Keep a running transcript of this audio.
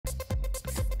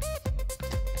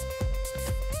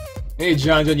Hey,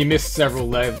 John, you missed several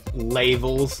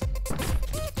levels.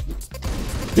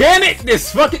 Damn it!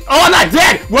 This fucking— oh, I'm not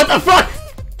dead! What the fuck?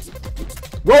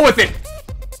 Roll with it!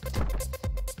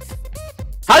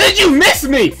 How did you miss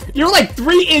me? You're like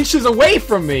 3 inches away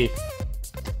from me!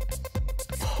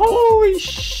 Holy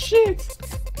shit!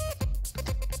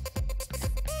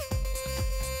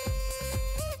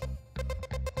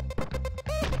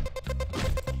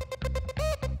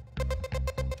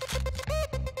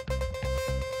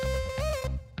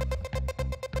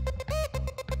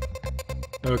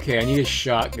 Okay, I need a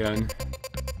shotgun.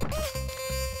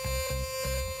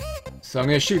 So I'm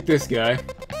gonna shoot this guy.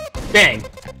 Bang!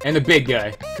 And the big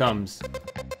guy comes.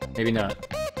 Maybe not.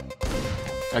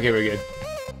 Okay, we're good.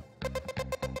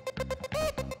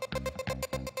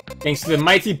 Thanks to the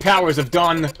mighty powers of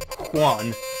Don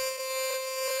Juan.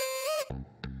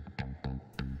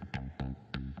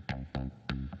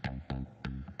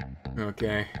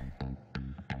 Okay.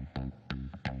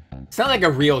 It's not like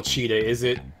a real cheetah, is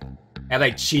it? I have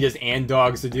like cheetahs and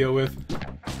dogs to deal with.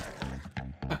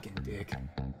 Fucking dick.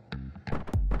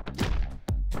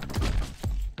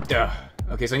 Ugh.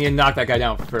 Okay, so I need to knock that guy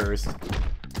down first.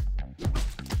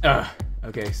 Ugh.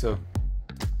 Okay, so...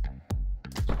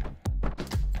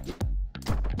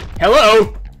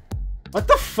 hello? What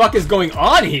the fuck is going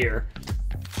on here?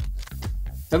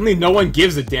 Suddenly no one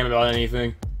gives a damn about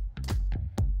anything.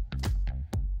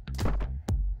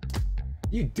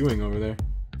 What are you doing over there?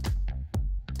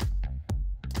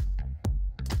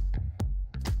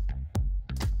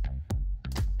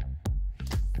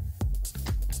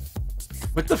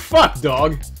 What the fuck,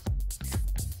 dog?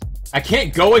 I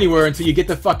can't go anywhere until you get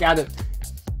the fuck out of...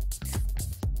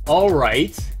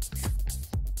 Alright.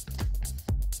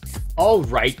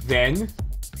 Alright, then.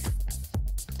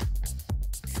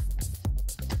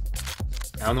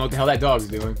 I don't know what the hell that dog's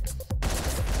doing.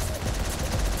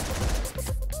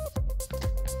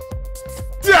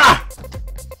 Ah!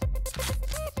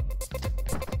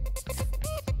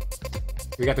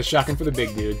 We got the shotgun for the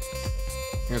big dude.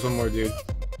 There's one more dude.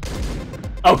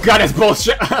 Oh god, that's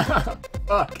bullshit!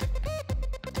 Fuck.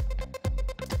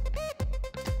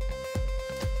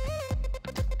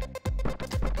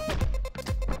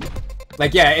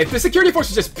 Like, yeah, if the security force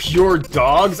was just pure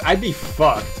dogs, I'd be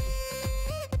fucked.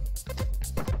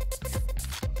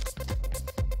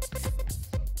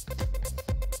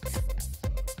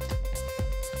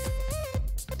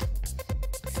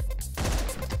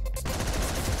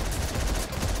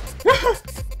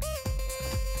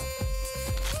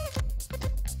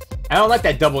 I don't like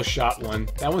that double shot one.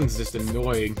 That one's just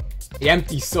annoying. It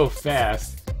empties so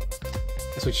fast.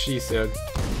 That's what she said.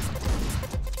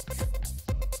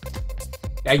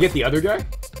 Did I get the other guy?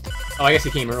 Oh, I guess he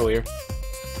came earlier.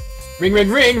 Ring, ring,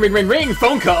 ring, ring, ring, ring!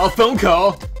 Phone call, phone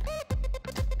call!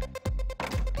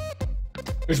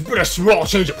 There's been a small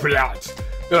change of plans.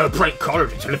 Prank caller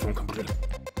to telephone company.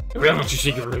 We don't want you to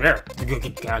see over there. You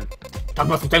can talk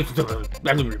about the things to the...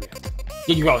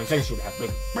 Get you going, thanks for that.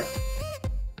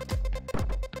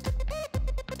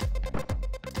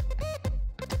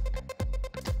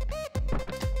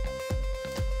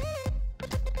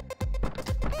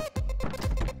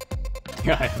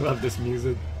 I love this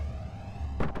music.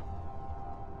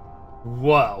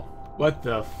 Whoa. What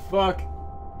the fuck?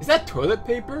 Is that toilet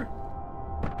paper?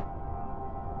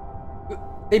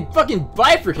 They fucking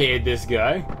bifurcated this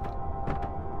guy.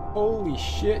 Holy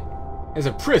shit. As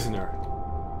a prisoner.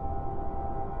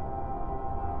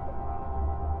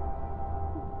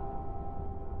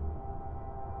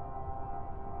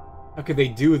 How could they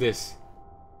do this?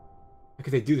 How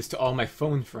could they do this to all my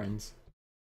phone friends?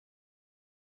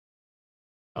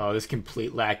 Oh, this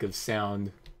complete lack of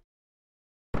sound.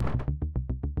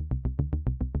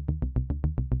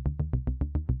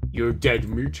 You're dead,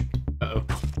 Mooch. Uh-oh.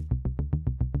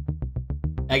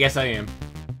 I guess I am.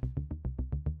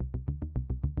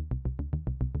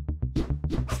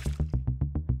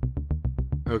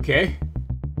 Okay.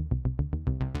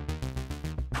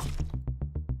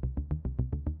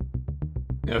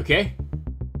 Okay.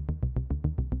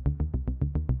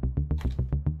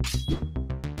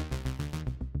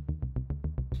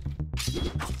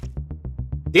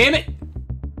 Damn it!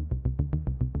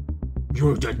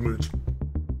 You're a dead Mooch.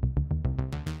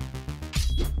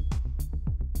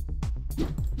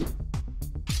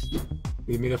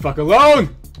 Leave me the fuck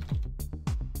alone!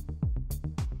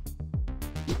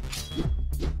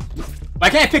 Why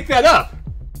can't I pick that up?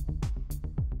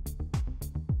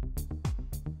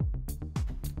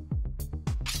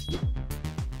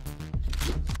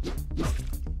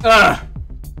 Ugh!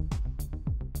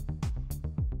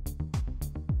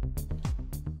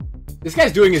 This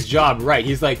guy's doing his job right.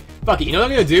 He's like, fuck it, you know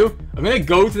what I'm gonna do? I'm gonna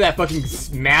go to that fucking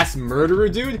mass murderer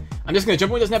dude. I'm just gonna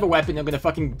jump when he doesn't have a weapon, and I'm gonna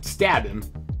fucking stab him.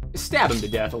 Just stab him to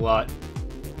death a lot.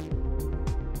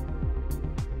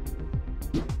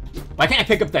 Why can't I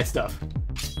pick up that stuff?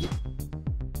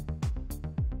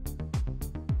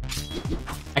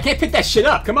 I can't pick that shit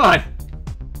up, come on!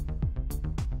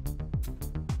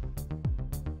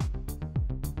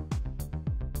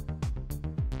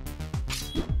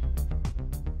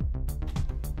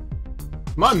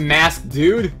 Come on, masked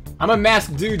dude! I'm a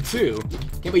masked dude too.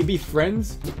 Can't we be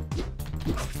friends?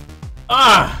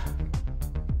 Ah!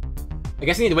 I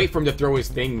guess I need to wait for him to throw his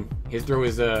thing. Throw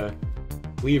his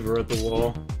lever at the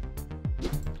wall.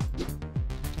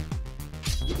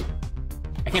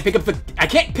 I can't pick up the. I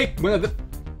can't pick one of the.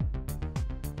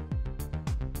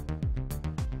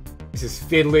 This is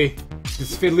fiddly. This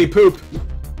is fiddly poop.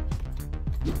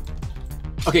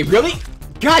 Okay, really?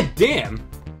 God damn.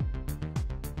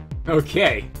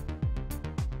 Okay.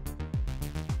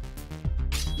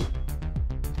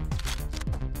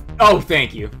 Oh,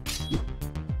 thank you.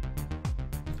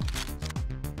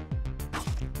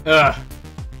 Ugh.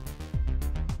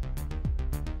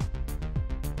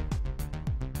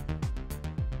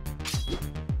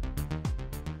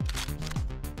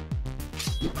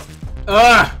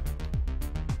 Ugh!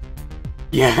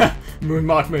 Yeah,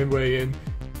 moonwalk my way in.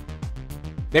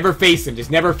 Never face him,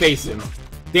 just never face him.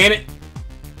 Damn it!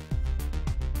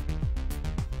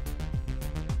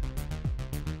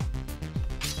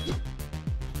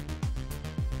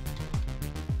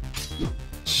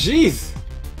 Jeez!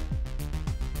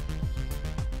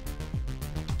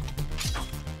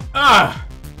 Ah!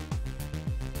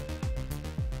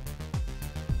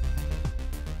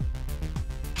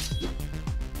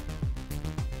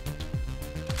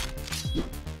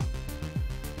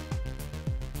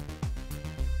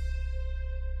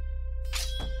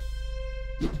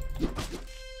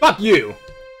 Fuck you!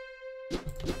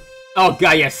 Oh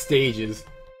god, yes, stages.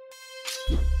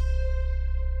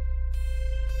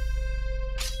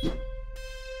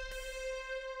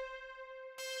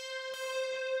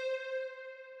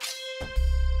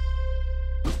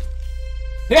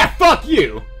 Yeah, fuck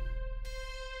you!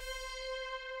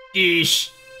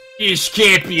 This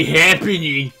can't be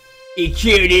happening. It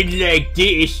can't end like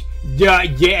this.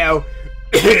 Not now.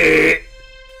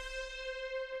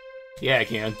 Yeah, I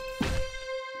can.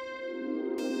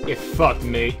 It fucked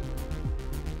me.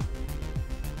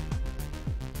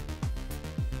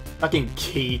 Fucking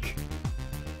cake.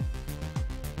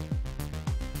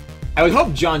 I would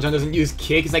hope John doesn't use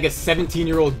kick. It's like a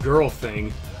 17-year-old girl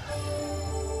thing.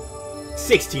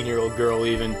 16-year-old girl,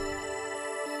 even.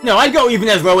 No, I'd go even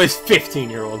as low as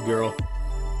 15-year-old girl.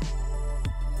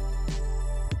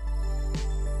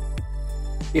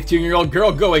 15-year-old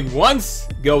girl going once,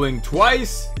 going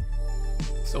twice.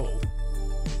 Sold.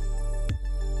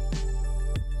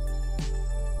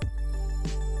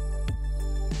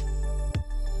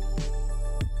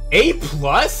 A+?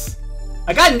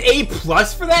 I got an A+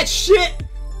 for that shit?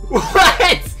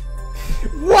 What?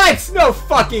 What? No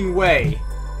fucking way.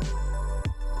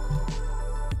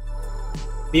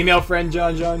 Female friend,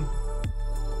 John?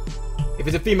 If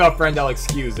it's a female friend, I'll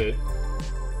excuse it.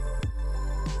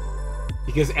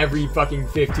 Because every fucking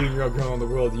 15-year-old girl in the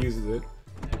world uses it.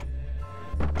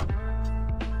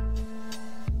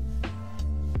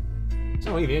 There's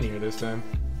no even in here this time.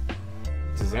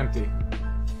 This is empty.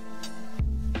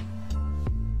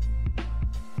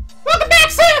 Welcome back,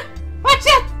 sir! Watch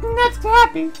out! Not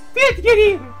stopping. Feel to get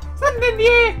even. Something in the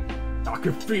air. I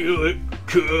can feel it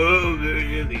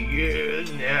coming in the air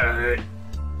tonight.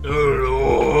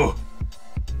 Oh.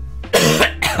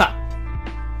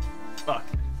 Fuck.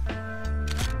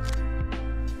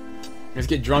 Let's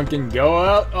get drunk and go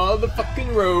out on the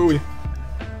fucking road.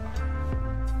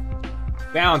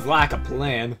 Sounds like a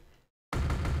plan.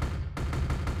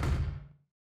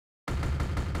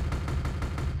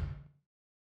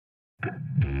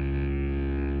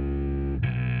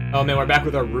 Oh man, we're back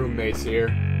with our roommates here.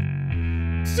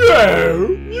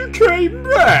 So, you came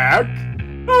back?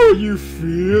 How are you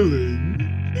feeling?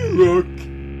 You look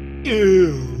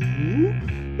ill.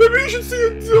 Maybe you should see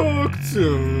a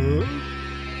doctor.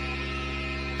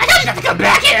 I told you not to come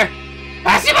back here!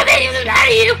 I see my video out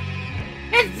of you!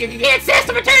 It says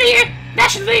to return here! I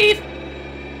should leave!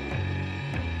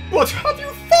 What have you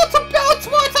thought about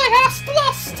what I asked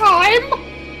last time?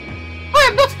 I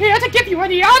am not here to give you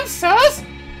any answers!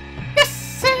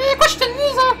 This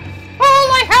questions are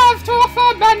all I have to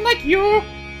offer a man like you.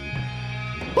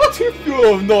 But if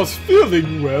you're not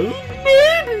feeling well,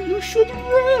 maybe you should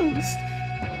rest.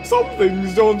 Some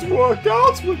things don't work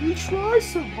out when you try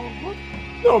so hard.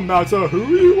 No matter who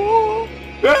you are,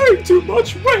 bearing too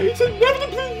much weight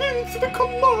inevitably leads to the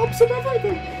collapse of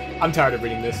everything. I'm tired of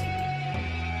reading this.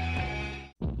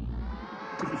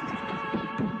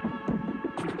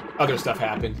 Other stuff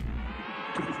happened.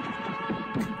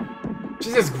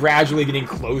 She's just gradually getting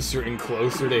closer and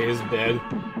closer to his bed.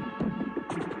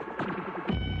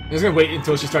 I'm just gonna wait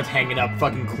until she starts hanging up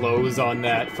fucking clothes on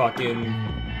that fucking...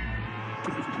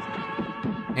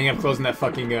 hanging up clothes on that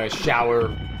fucking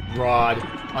shower rod,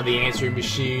 on the answering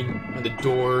machine, on the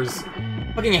doors.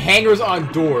 Fucking hangers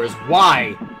on doors.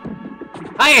 Why?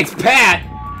 Hi, it's Pat!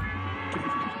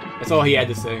 That's all he had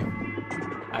to say.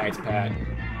 Hi, it's Pat.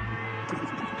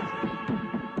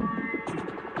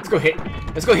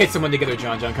 Let's go hit someone together,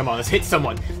 John. Come on, let's hit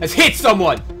someone. Let's hit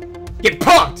someone! Get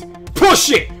punked!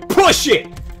 Push it! Push it!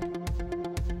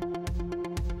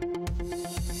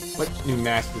 What new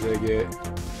mask did I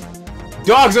get?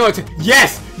 Dogs on it!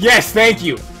 Yes! Yes, thank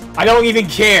you! I don't even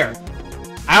care!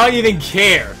 I don't even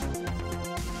care!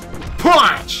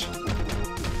 Punch!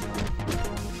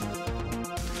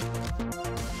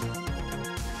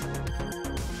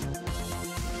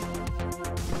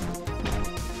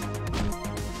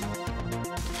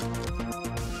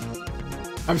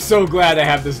 I'm so glad I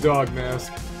have this dog mask.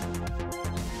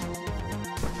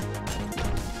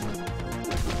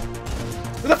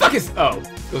 What the fuck is... Oh,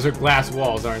 those are glass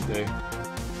walls, aren't they?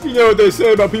 You know what they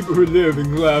say about people who live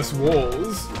in glass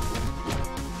walls.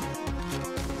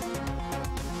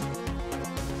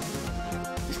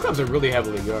 These clubs are really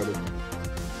heavily guarded.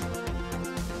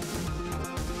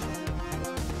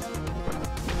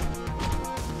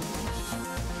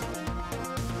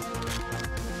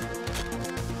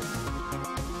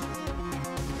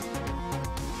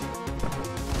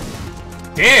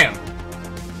 Damn!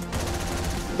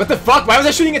 What the fuck? Why was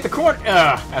I shooting at the corner?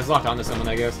 I was locked onto someone,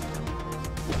 I guess.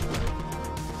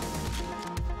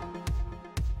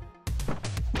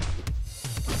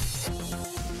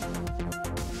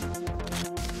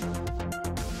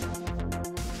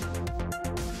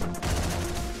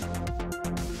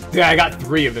 Yeah, I got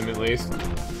 3 of them at least.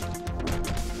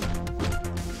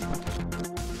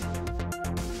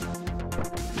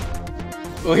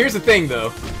 Well, here's the thing,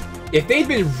 though. If they'd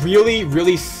been really,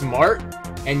 really smart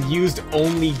and used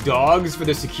only dogs for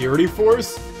the security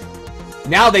force,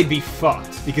 now they'd be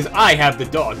fucked, because I have the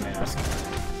dog mask.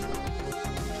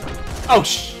 Oh,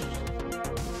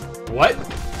 What?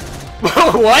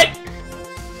 What?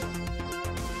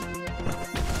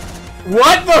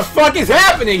 What the fuck is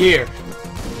happening here?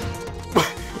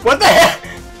 What the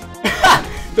hell?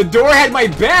 The door had my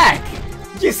back!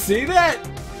 Did you see that?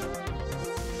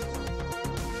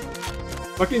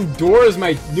 Fucking Door is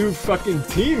my new fucking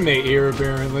teammate here,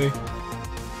 apparently.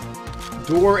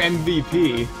 Door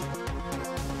MVP.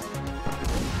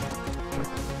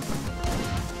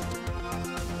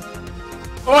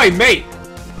 Oi, mate!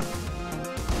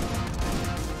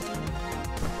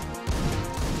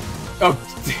 Oh,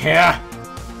 yeah.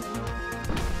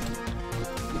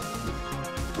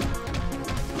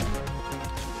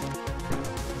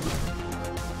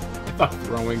 Fuck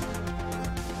throwing.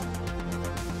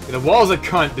 The wall's a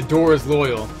cunt, the door is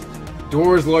loyal.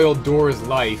 Door is loyal, door is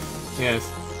life. Yes.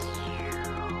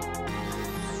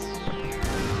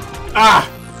 Ah!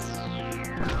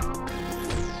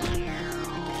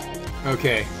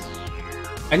 Okay.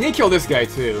 I need to kill this guy,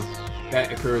 too.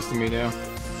 That occurs to me now.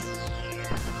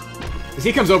 Because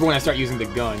he comes over when I start using the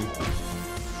gun.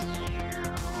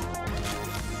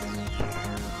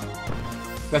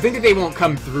 I think that they won't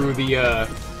come through the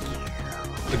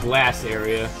glass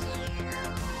area.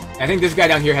 I think this guy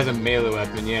down here has a melee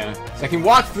weapon, yeah. So I can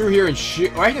walk through here and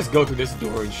shoot, or I can just go through this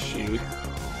door and shoot.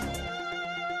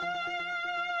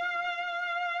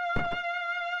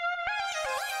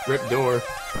 Rip door.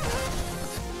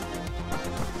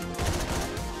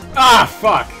 Ah,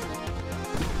 fuck!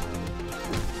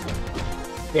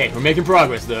 Hey, we're making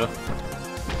progress, though.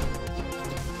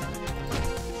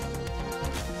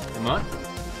 Come on.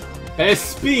 At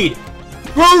speed!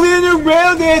 Rolling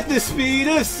around at the speed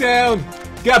of sound!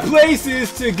 Got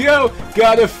places to go!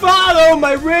 Gotta follow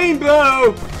my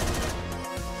rainbow!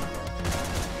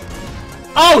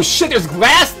 Oh shit, there's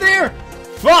glass there?!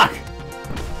 Fuck!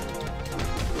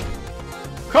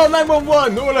 Call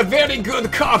 911 or a very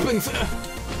good carpenter!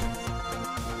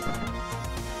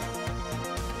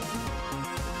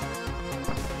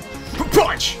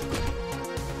 Punch!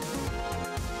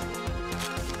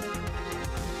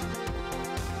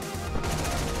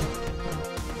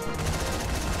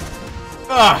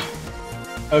 Ah!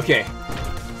 Okay.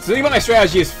 So even my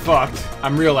strategy is fucked.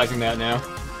 I'm realizing that now.